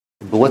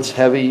blitz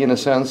heavy in a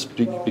sense?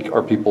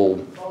 Are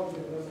people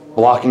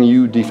blocking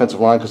you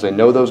defensive line because they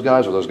know those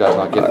guys, or those guys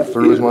not getting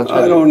through as much?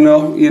 I don't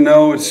know. You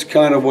know, it's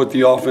kind of what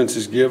the offense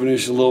is giving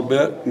us a little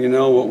bit. You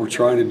know, what we're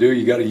trying to do.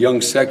 You got a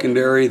young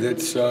secondary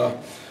that's,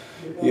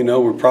 you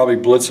know, we're probably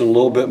blitzing a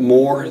little bit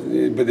more,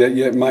 but that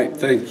you might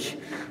think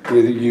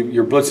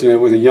you're blitzing it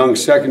with a young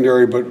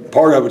secondary, but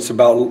part of it's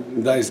about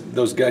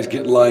those guys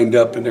getting lined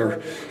up and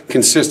they're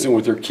consistent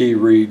with their key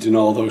reads and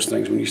all those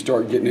things. When you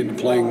start getting into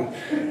playing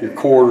your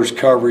quarters,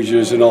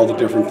 coverages, and all the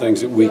different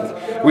things that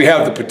we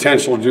have the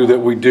potential to do that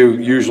we do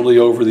usually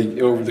over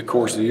the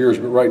course of the years.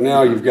 But right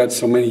now you've got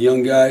so many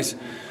young guys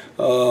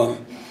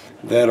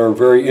that are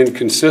very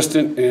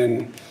inconsistent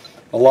and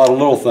a lot of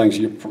little things.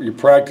 You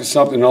practice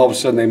something and all of a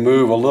sudden they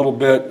move a little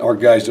bit. Our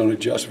guys don't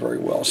adjust very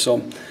well.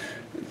 So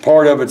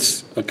part of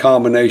it's a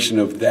combination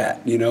of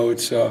that. You know,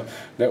 it's that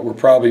we're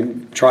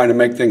probably trying to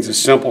make things as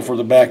simple for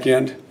the back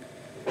end.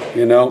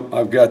 You know,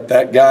 I've got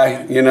that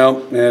guy, you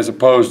know, as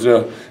opposed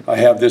to I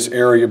have this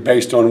area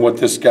based on what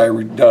this guy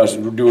does.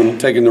 And we're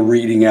taking the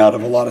reading out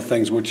of a lot of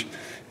things, which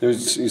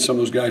some of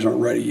those guys aren't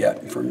ready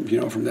yet from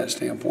that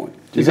standpoint.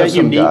 Is that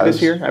unique this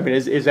year? I mean,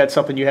 is that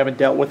something you haven't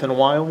dealt with in a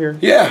while here?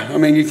 Yeah, I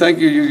mean, you think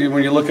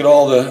when you look at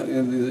all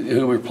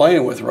who we're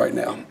playing with right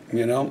now,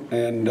 you know,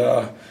 and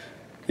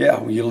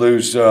yeah, you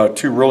lose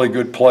two really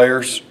good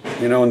players,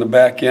 you know, in the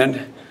back end,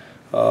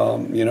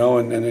 you know,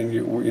 and then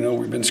you know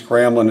we've been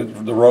scrambling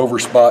at the rover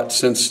spot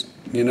since,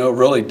 you know,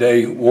 really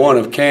day one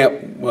of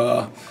camp,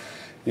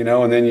 you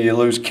know, and then you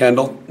lose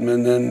Kendall,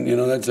 and then, you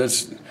know,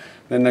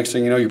 then next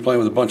thing you know you're playing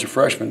with a bunch of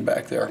freshmen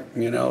back there,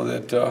 you know,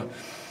 that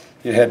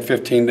you had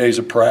 15 days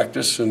of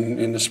practice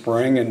in the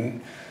spring,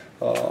 and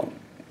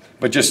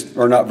but just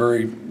are not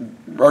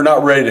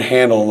ready to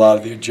handle a lot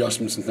of the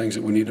adjustments and things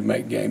that we need to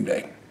make game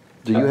day.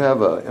 Do you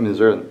have is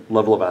there a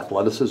level of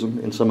athleticism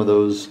in some of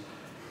those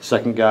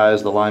second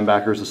guys, the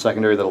linebackers, the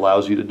secondary, that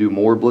allows you to do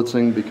more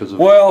blitzing because of?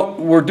 Well,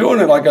 we're doing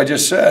it like I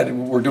just said.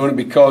 We're doing it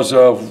because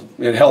of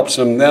it helps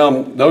them.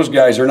 Those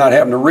guys are not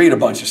having to read a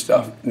bunch of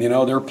stuff. You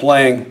know, we're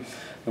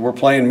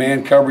playing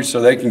man coverage so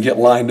they can get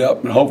lined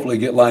up and hopefully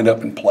get lined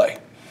up and play.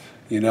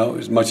 You know,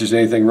 as much as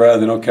anything, rather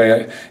than,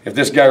 okay, if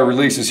this guy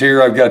releases here,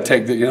 I've got to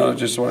take the, you know,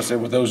 just what I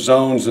said with those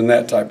zones and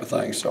that type of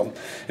thing. So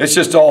it's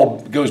just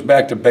all goes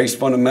back to base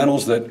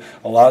fundamentals that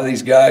a lot of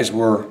these guys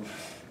were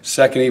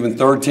second, even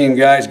third team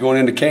guys going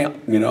into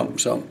camp, you know,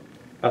 so.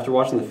 After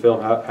watching the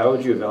film, how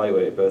would you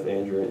evaluate both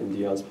Andrew and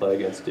Deion's play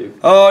against Duke?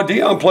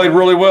 Deion played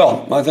really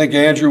well. I think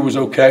Andrew was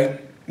okay.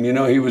 You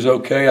know, he was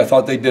okay. I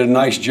thought they did a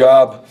nice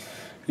job.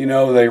 You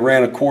know, they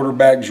ran a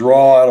quarterback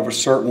draw out of a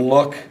certain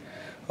look.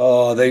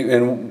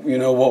 You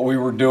know, what we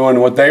were doing,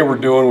 what they were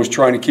doing was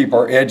trying to keep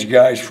our edge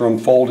guys from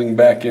folding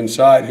back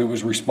inside, who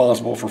was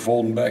responsible for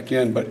folding back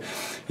in. But,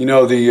 you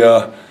know,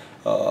 the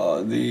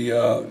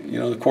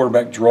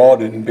quarterback draw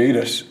didn't beat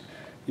us.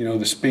 You know,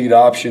 the speed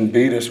option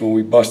beat us when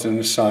we busted an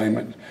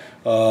assignment.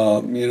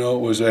 You know,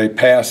 it was a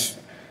pass.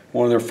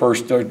 On their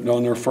first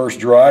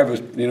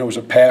drive, you know, it was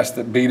a pass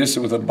that beat us.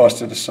 It was a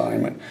busted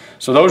assignment.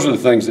 So those are the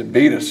things that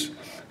beat us.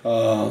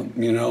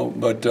 You know,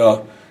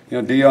 but.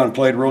 You know, Deion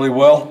played really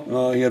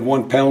well. He had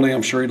one penalty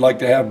I'm sure he'd like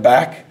to have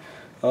back,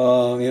 you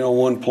know,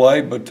 one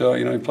play, but,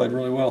 you know, he played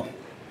really well.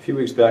 A few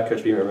weeks back,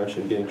 Coach Beamer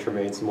mentioned getting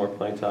Tremaine some more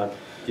playing time. Do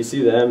you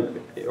see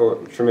them, or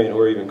Tremaine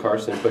or even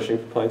Carson, pushing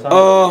for playing time?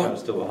 Or kind of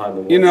still behind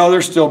them? You know,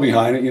 they're still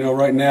behind it. You know,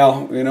 right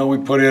now, you know, we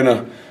put in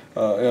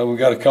we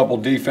got a couple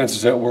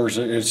defenses that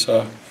it's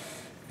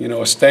you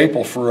know, a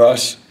staple for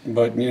us,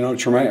 but, you know,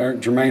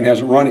 Tremaine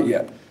hasn't run it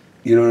yet.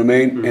 You know what I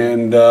mean? Mm-hmm.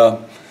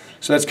 And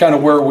so that's kind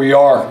of where we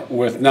are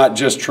with not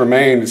just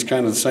Tremaine. It's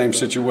kind of the same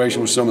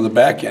situation with some of the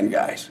back end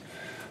guys.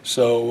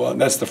 So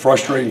that's the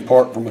frustrating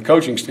part from a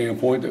coaching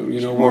standpoint. That, you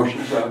know,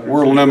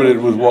 we're limited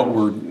with what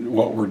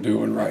we're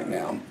doing right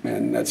now,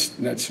 and that's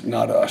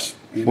not us.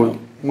 You know?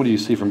 What do you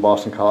see from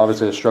Boston College?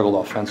 Obviously, they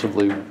struggled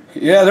offensively.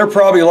 Yeah, they're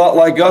probably a lot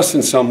like us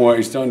in some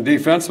ways, done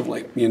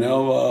defensively. You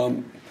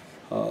know,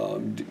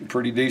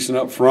 pretty decent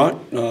up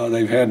front.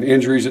 They've had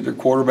injuries at their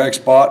quarterback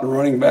spot and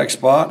running back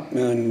spot,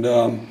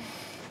 and.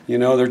 You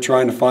know, they're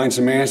trying to find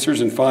some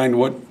answers and find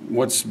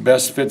what's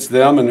best fits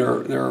them and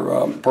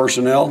their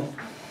personnel,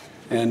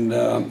 and you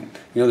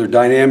know, they're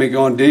dynamic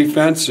on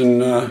defense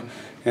and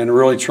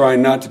really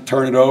trying not to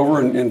turn it over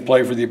and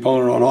play for the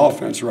opponent on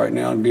offense right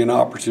now and being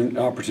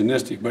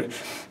opportunistic. But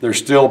they're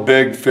still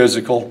big,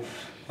 physical,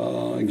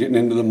 getting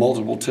into the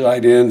multiple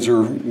tight ends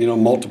or, you know,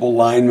 multiple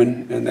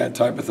linemen and that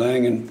type of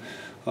thing. And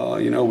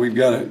you know, we've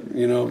got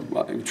you know,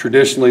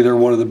 traditionally they're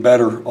one of the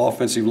better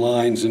offensive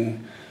lines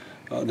and.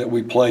 That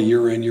we play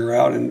year in, year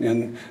out,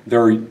 and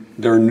they're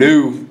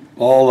new.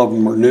 All of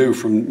them are new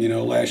from, you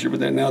know, last year,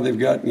 but then now they've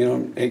got, you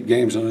know, 8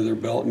 games under their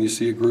belt, and you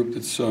see a group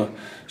that's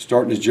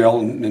starting to gel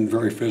and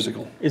very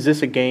physical. Is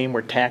this a game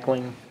where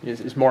tackling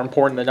is more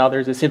important than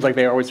others? It seems like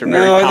they always are very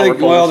powerful. No, I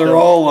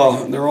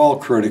think they're all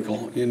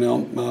critical. You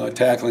know,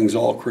 tackling's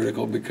all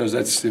critical because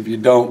that's if you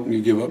don't,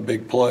 you give up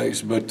big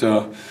plays. But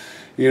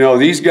you know,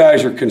 these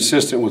guys are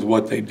consistent with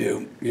what they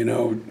do. You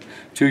know,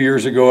 2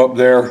 years ago up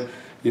there.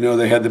 You know,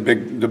 they had the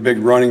big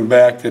running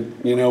back that,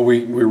 you know,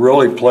 we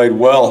really played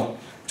well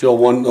till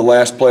the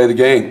last play of the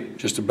game,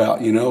 just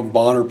about. You know,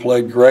 Bonner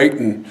played great,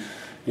 and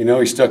you know,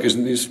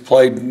 he's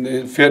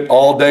played fit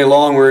all day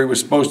long where he was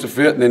supposed to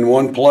fit, and then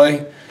one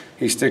play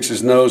he sticks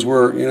his nose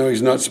where, you know,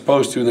 he's not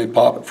supposed to, and they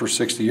pop it for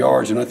 60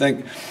 yards. And I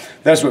think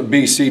that's what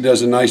BC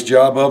does a nice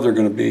job of. They're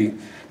going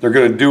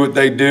to do what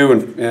they do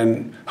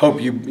and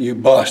hope you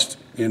bust,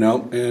 you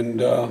know,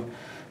 and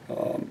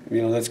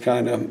you know, that's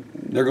kind of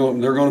they're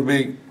going to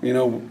be, you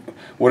know,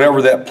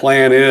 whatever that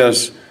plan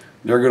is,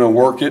 they're going to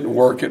work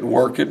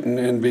it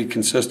and be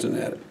consistent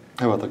at it.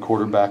 How about the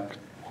quarterback?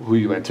 Who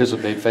you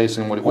anticipate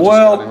facing? What's his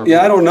Well, scouting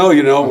yeah, I report? don't know,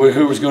 you know,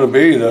 who was going to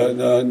be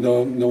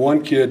the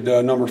one kid,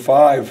 number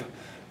 5.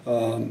 You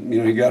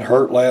know, he got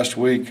hurt last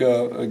week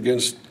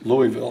against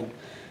Louisville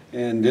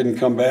and didn't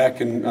come back.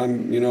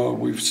 And you know,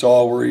 we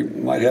saw where he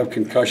might have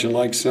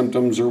concussion-like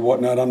symptoms or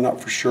whatnot. I'm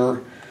not for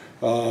sure.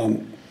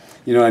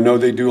 You know, I know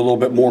they do a little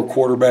bit more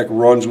quarterback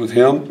runs with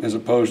him as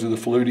opposed to the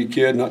Flutie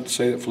kid. Not to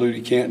say that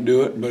Flutie can't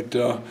do it, but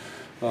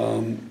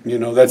you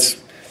know,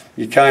 that's,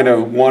 you kind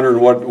of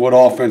wondering what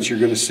offense you're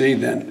going to see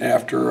then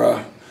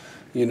after,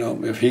 you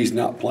know, if he's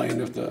not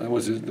playing, if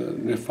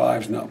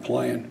 5's not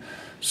playing.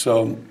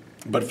 So,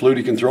 but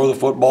Flutie can throw the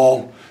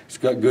football. He's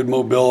got good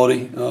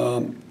mobility.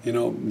 You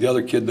know, the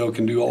other kid though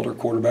can do all their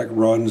quarterback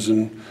runs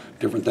and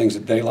different things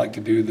that they like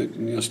to do that,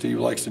 you know, Steve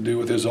likes to do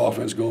with his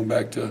offense, going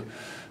back to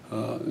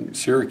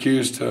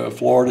Syracuse to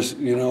Florida.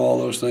 You know, all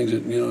those things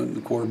that, you know,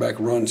 the quarterback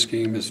run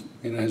scheme is,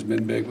 you know, has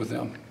been big with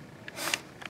them.